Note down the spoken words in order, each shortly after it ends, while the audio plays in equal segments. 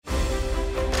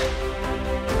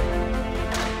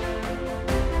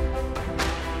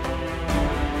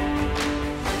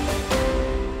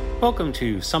Welcome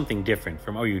to Something Different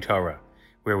from OU Torah,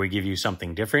 where we give you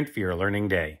something different for your learning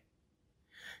day.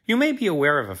 You may be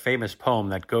aware of a famous poem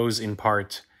that goes in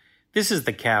part, "This is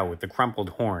the cow with the crumpled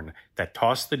horn that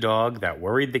tossed the dog, that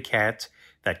worried the cat,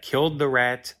 that killed the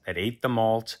rat, that ate the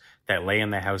malt, that lay in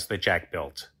the house that Jack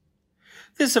built."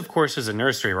 This, of course, is a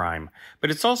nursery rhyme, but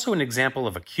it's also an example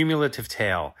of a cumulative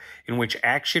tale in which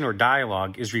action or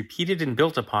dialogue is repeated and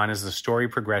built upon as the story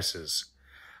progresses.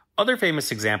 Other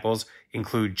famous examples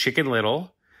include Chicken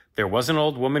Little, There Was an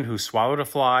Old Woman Who Swallowed a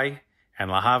Fly,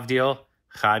 and Lahavdil,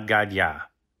 Chad Gadya.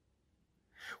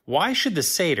 Why should the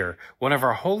Seder, one of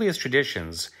our holiest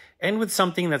traditions, end with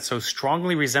something that so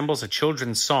strongly resembles a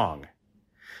children's song?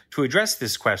 To address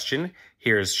this question,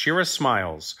 here's Shira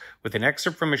Smiles with an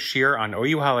excerpt from a shir on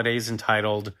OU holidays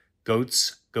entitled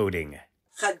Goats Goating.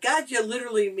 Chad Gadya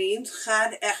literally means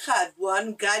Chad Echad,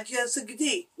 one, Gadya is a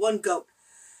Gdi, one goat.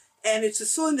 And it's a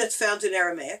song that's found in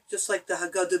Aramaic, just like the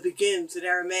Haggadah begins in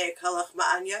Aramaic, Halach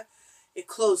Ma'anya. It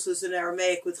closes in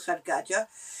Aramaic with Chad Gadya.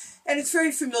 And it's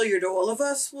very familiar to all of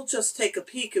us. We'll just take a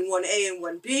peek in 1A and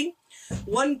 1B.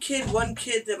 One kid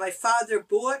that my father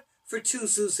bought for 2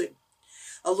 zuzim.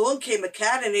 Along came a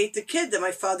cat and ate the kid that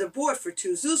my father bought for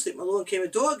 2 zuzim. Along came a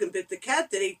dog and bit the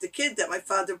cat that ate the kid that my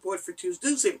father bought for 2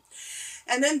 zuzim.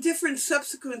 And then different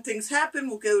subsequent things happened.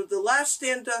 We'll go to the last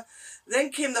stanza.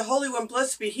 Then came the Holy One,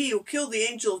 blessed be He, who killed the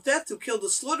angel of death, who killed the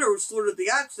slaughterer, who slaughtered the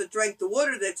ox, that drank the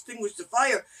water, that extinguished the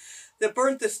fire, that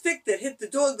burnt the stick, that hit the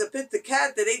dog, that bit the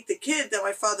cat, that ate the kid that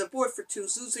my father bought for 2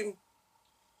 zuzim.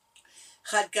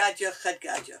 Chad Gadya, Chad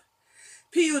Gadya.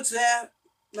 Piyut Zeh,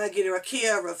 Magid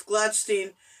Rakia, Rav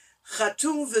Gladstein,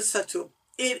 Chatum v'Satum.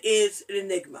 It is an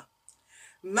enigma.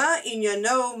 Ma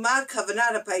inyano, ma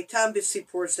kavanat ha'paitam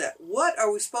b'sipor zeh. What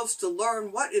are we supposed to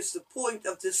learn? What is the point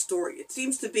of this story? It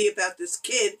seems to be about this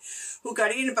kid who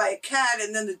got eaten by a cat,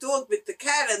 and then the dog bit the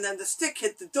cat, and then the stick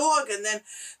hit the dog, and then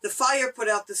the fire put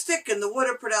out the stick, and the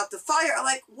water put out the fire.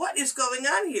 Like, what is going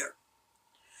on here?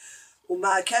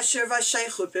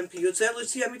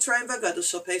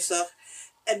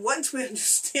 And once we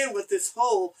understand what this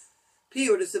whole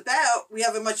piyut is about, we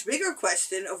have a much bigger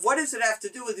question of what does it have to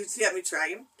do with Yetziat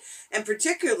Mitzrayim, and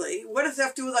particularly, what does it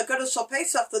have to do with Haggadah Shel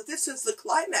Pesach, that this is the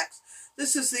climax,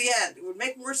 this is the end. It would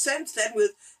make more sense then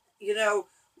with, Echad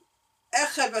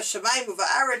B'Shamayim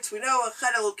V'Haaretz. We know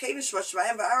Echad Elokeinu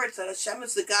B'Shamayim V'Haaretz, that Hashem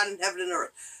is the God in heaven and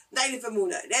earth. Night of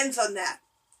Emunah. It ends on that.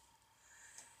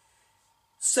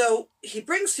 So he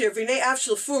brings here, V'nei Av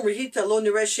Shel Fum Rehita Lo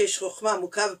Nireh Sheish Chochma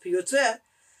Mukav Piyut Zeh.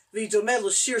 It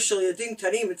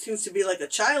seems to be like a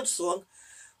child's song.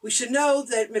 We should know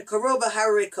that Mekaroba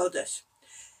Harei Kodesh.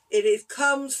 It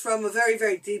comes from a very,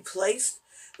 very deep place.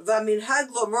 It's a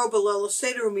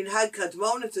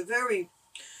very,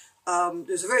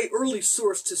 there's a very early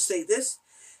source to say this.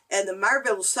 And the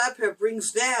Marbel Saper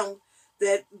brings down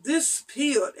that this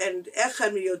piyut and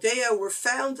Echad Miyodea were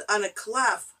found on a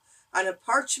klaf, on a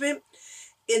parchment,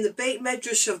 in the Beit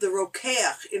Medrash of the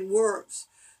Rokeach in Worms.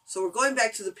 So we're going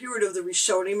back to the period of the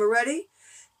Rishonim already,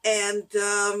 and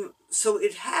so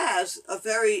it has a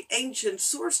very ancient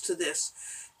source to this.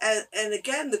 And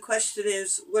again, the question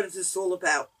is, what is this all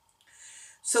about?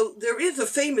 So there is a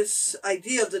famous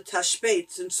idea of the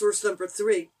Tashbetz in source number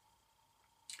 3,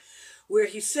 where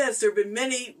he says there have been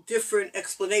many different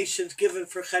explanations given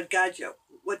for Chad Gadya.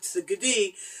 What's the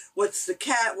Gedi, what's the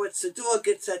cat, what's the dog,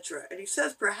 etc. And he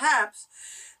says perhaps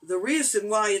the reason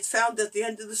why it's found at the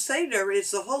end of the Seder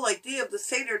is the whole idea of the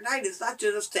Seder night is not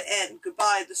just to end,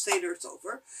 goodbye, the Seder is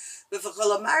over. We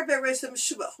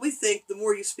think the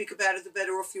more you speak about it, the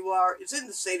better off you are, is in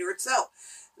the Seder itself.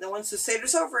 And then once the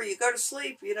Seder's over, you go to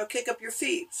sleep, kick up your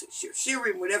feet, your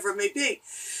shirim, whatever it may be.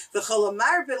 The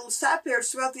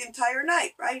throughout the entire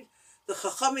night, right? The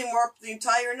Chachamim work the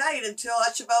entire night until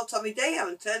Ashabal Tamideyam,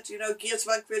 until,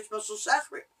 Giyazman Krish Mashal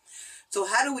Shachri. So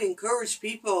how do we encourage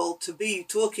people to be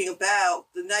talking about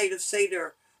the night of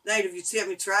Seder, night of Yetziat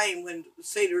Mitzrayim when the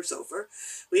Seder is over?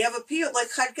 We have a piyut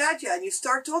like Chad Gadya, and you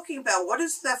start talking about what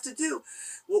does it have to do?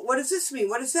 What does this mean?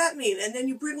 What does that mean? And then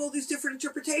you bring all these different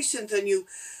interpretations, and you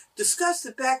discuss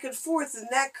it back and forth, and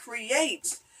that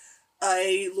creates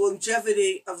a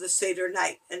longevity of the Seder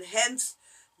night. And hence,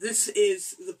 this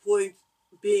is the point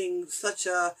being such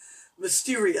a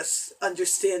mysterious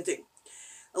understanding.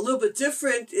 A little bit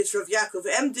different is Rav Yaakov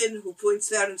Emden, who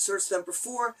points out in source number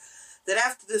 4 that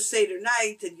after the Seder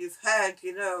night, and you've had,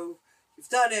 you've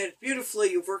done it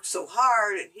beautifully, you've worked so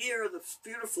hard, and here, the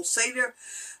beautiful Seder,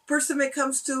 person may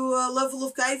come to a level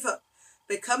of gaiva,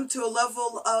 may come to a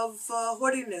level of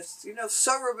haughtiness,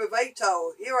 Sarah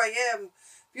Bevaito, here I am,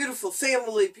 beautiful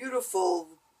family, beautiful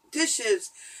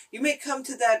dishes, you may come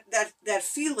to that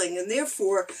feeling, and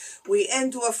therefore we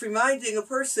end off reminding a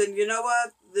person, you know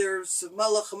what, there's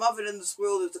Malach HaMavet in this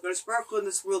world, there's the Kadosh Baruch Hu in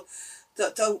this world,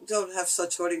 don't have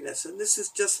such haughtiness. And this is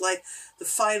just like the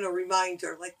final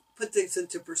reminder, like put things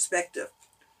into perspective.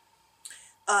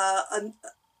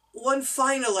 One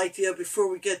final idea before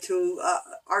we get to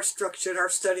our structure and our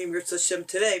study in Mirz Hashem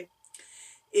today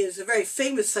is a very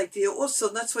famous idea also,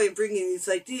 and that's why I'm bringing these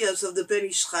ideas of the Ben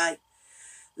Ish Chai.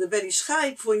 The Ben Ish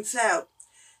Chai points out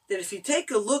that if you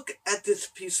take a look at this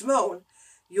Pismon,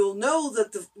 you'll know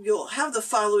that you'll have the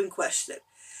following question.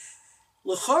 It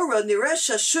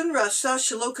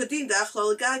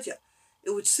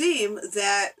would seem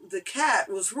that the cat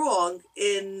was wrong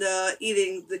in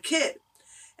eating the kid,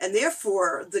 and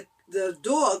therefore the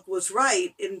dog was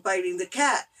right in biting the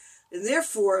cat, and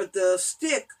therefore the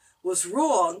stick was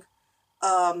wrong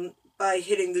by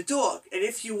hitting the dog. And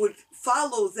if you would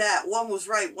follow that, one was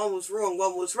right, one was wrong,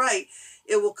 one was right,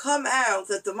 it will come out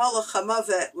that the Malach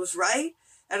HaMavet was right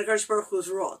and the Kadosh Baruch Hu was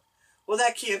wrong. Well,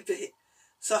 that can't be.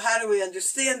 So how do we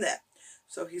understand that?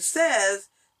 So he says,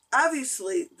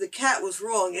 obviously the cat was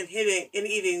wrong in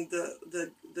eating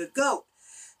the goat.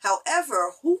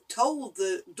 However, who told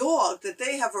the dog that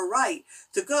they have a right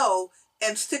to go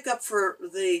and stick up for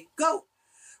the goat?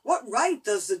 What right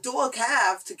does the dog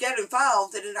have to get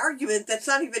involved in an argument that's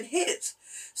not even his?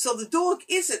 So the dog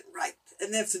isn't right.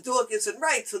 And if the dog isn't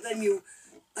right, so then you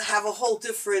have a whole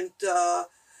different,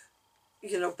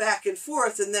 back and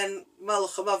forth, and then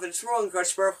Malach HaMavet is wrong,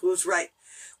 Kadosh Baruch Hu is right.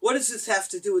 What does this have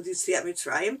to do with Yetziat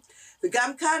Mitzrayim? The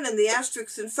Gamkan and the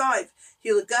asterisks in 5.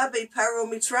 Hilagabe Paro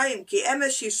Mitzrayim, ki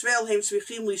emesh Yisrael heim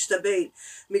tzrichim lishtabed,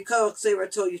 mikoach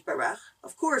zerato yitbarach.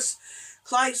 Of course,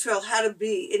 Klal Yisrael had to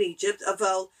be in Egypt,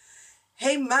 aval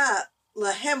heima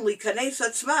lahem likanes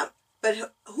atzmam.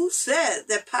 But who said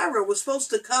that Paro was supposed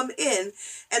to come in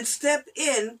and step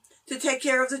in to take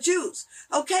care of the Jews?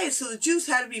 Okay, so the Jews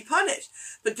had to be punished,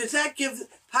 but does that give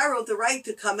Paro the right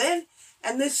to come in?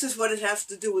 And this is what it has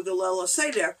to do with the Leil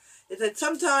HaSeder, is that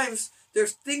sometimes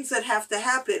there's things that have to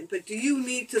happen, but do you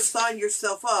need to sign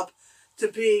yourself up to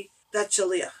be that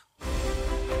shaliach?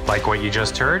 Like what you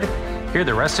just heard? Hear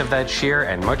the rest of that shir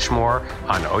and much more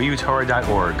on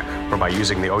outorah.org or by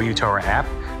using the OU Torah app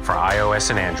for iOS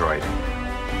and Android.